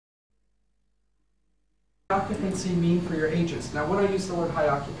occupancy mean for your agents? Now, when I use the word high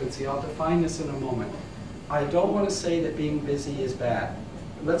occupancy, I'll define this in a moment. I don't want to say that being busy is bad.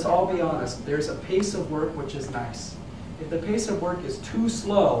 Let's all be honest. There's a pace of work which is nice. If the pace of work is too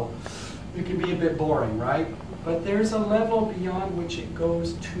slow, it can be a bit boring, right? But there's a level beyond which it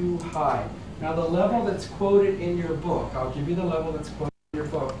goes too high. Now, the level that's quoted in your book, I'll give you the level that's quoted in your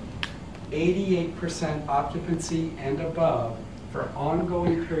book, 88% occupancy and above for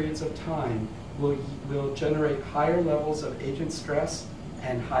ongoing periods of time will generate higher levels of agent stress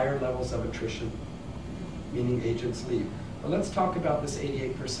and higher levels of attrition, meaning agents leave. But let's talk about this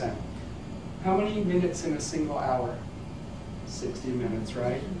 88%. How many minutes in a single hour? 60 minutes,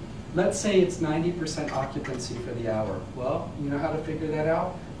 right? Let's say it's 90% occupancy for the hour. Well, you know how to figure that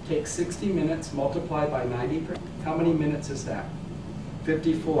out? Take 60 minutes, multiply by 90%. How many minutes is that?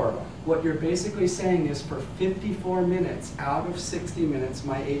 54. What you're basically saying is for 54 minutes out of 60 minutes,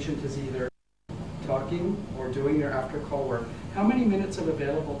 my agent is either talking or doing their after-call work. How many minutes of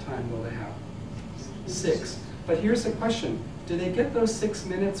available time will they have? 6. But here's the question. Do they get those 6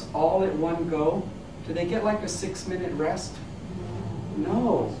 minutes all at one go? Do they get like a 6-minute rest?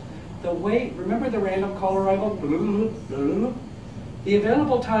 No. The wait, remember the random call arrival? The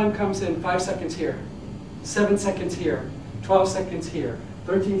available time comes in 5 seconds here, 7 seconds here, 12 seconds here,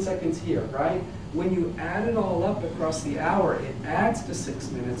 13 seconds here, right? When you add it all up across the hour, it adds to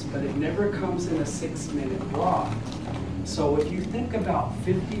 6 minutes, but it never comes in a 6-minute block. So if you think about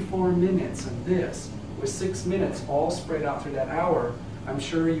 54 minutes of this with 6 minutes all spread out through that hour, I'm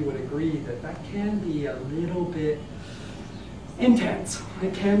sure you would agree that that can be a little bit intense.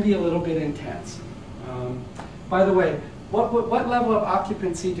 It can be a little bit intense. By the way, what level of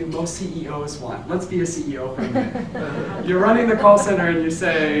occupancy do most CEOs want? Let's be a CEO for a minute. You're running the call center and you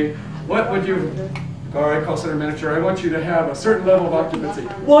say, what would you, all right, call center manager, I want you to have a certain level of occupancy.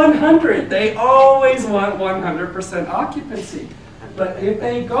 100! They always want 100% occupancy. But if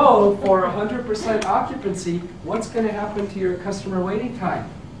they go for 100% occupancy, what's going to happen to your customer waiting time?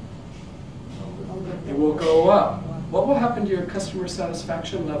 It will go up. What will happen to your customer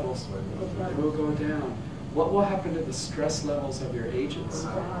satisfaction levels? It will go down. What will happen to the stress levels of your agents?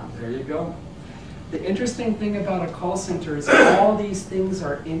 There you go. The interesting thing about a call center is all these things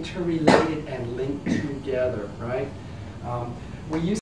are interrelated and linked together, right? We use